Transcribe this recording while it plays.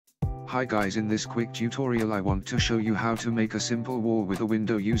Hi guys, in this quick tutorial I want to show you how to make a simple wall with a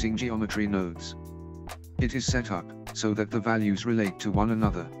window using geometry nodes. It is set up so that the values relate to one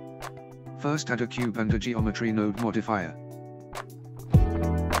another. First, add a cube and a geometry node modifier.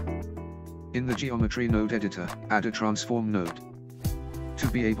 In the geometry node editor, add a transform node. To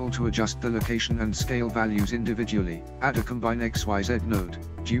be able to adjust the location and scale values individually, add a combine XYZ node,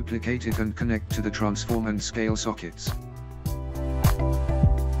 duplicate it and connect to the transform and scale sockets.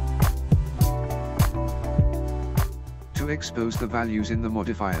 To expose the values in the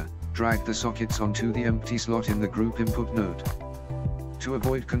modifier, drag the sockets onto the empty slot in the group input node. To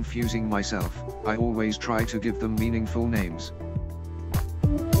avoid confusing myself, I always try to give them meaningful names.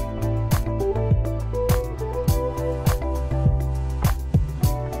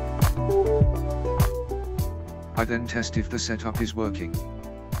 I then test if the setup is working.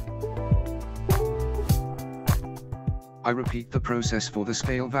 I repeat the process for the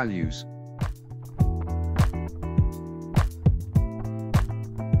scale values.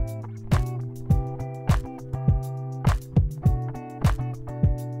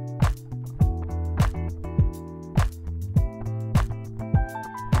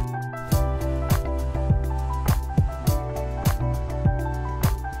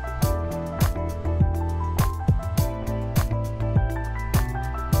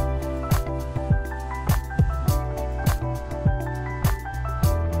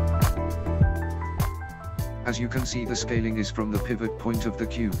 As you can see, the scaling is from the pivot point of the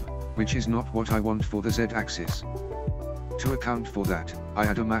cube, which is not what I want for the Z-axis. To account for that, I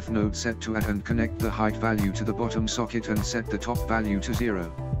add a math node set to add and connect the height value to the bottom socket and set the top value to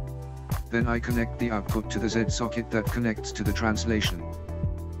 0. Then I connect the output to the Z socket that connects to the translation.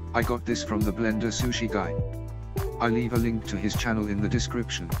 I got this from the Blender Sushi guy. I leave a link to his channel in the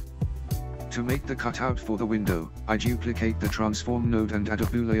description. To make the cutout for the window, I duplicate the transform node and add a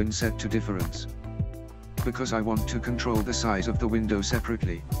boolean set to difference. Because I want to control the size of the window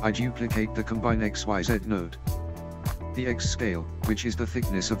separately, I duplicate the combine XYZ node. The X scale, which is the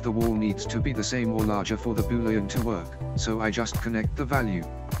thickness of the wall, needs to be the same or larger for the boolean to work, so I just connect the value.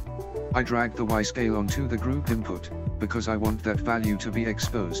 I drag the Y scale onto the group input, because I want that value to be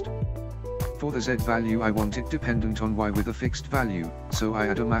exposed. For the Z value I want it dependent on Y with a fixed value, so I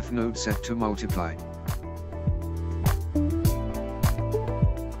add a math node set to multiply.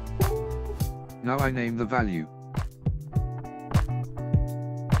 Now I name the value.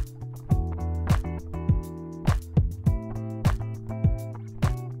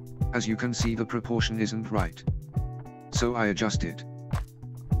 As you can see, the proportion isn't right. So I adjust it.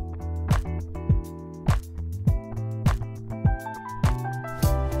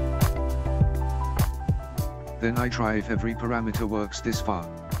 Then I try if every parameter works this far.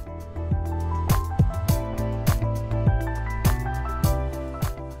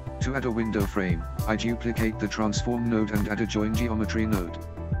 To add a window frame, I duplicate the transform node and add a join geometry node.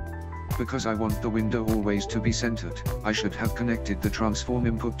 Because I want the window always to be centered, I should have connected the transform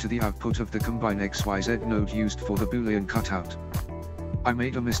input to the output of the combine XYZ node used for the boolean cutout. I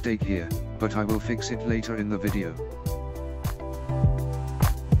made a mistake here, but I will fix it later in the video.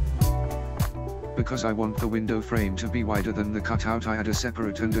 Because I want the window frame to be wider than the cutout, I add a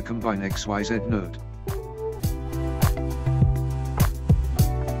separate and a combine XYZ node.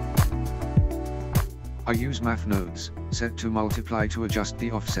 I use math nodes, set to multiply, to adjust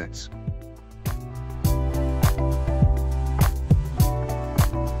the offsets.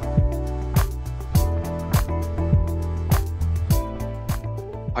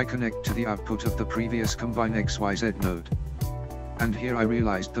 I connect to the output of the previous combine XYZ node. And here I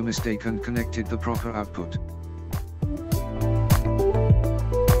realized the mistake and connected the proper output.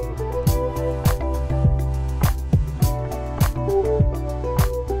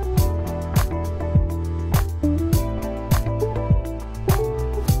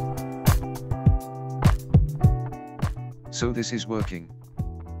 So this is working.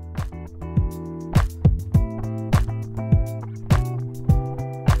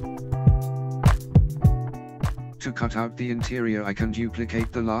 To cut out the interior, I can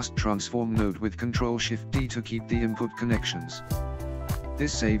duplicate the last transform node with Ctrl+Shift+D to keep the input connections.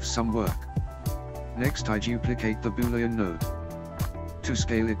 This saves some work. Next I duplicate the boolean node. To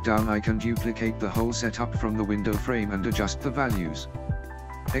scale it down, I can duplicate the whole setup from the window frame and adjust the values.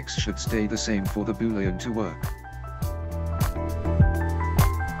 X should stay the same for the boolean to work.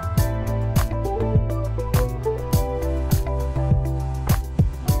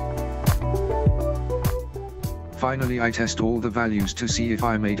 Finally, I test all the values to see if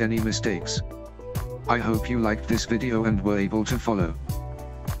I made any mistakes. I hope you liked this video and were able to follow.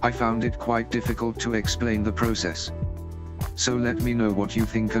 I found it quite difficult to explain the process. So let me know what you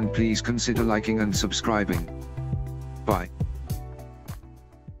think and please consider liking and subscribing. Bye.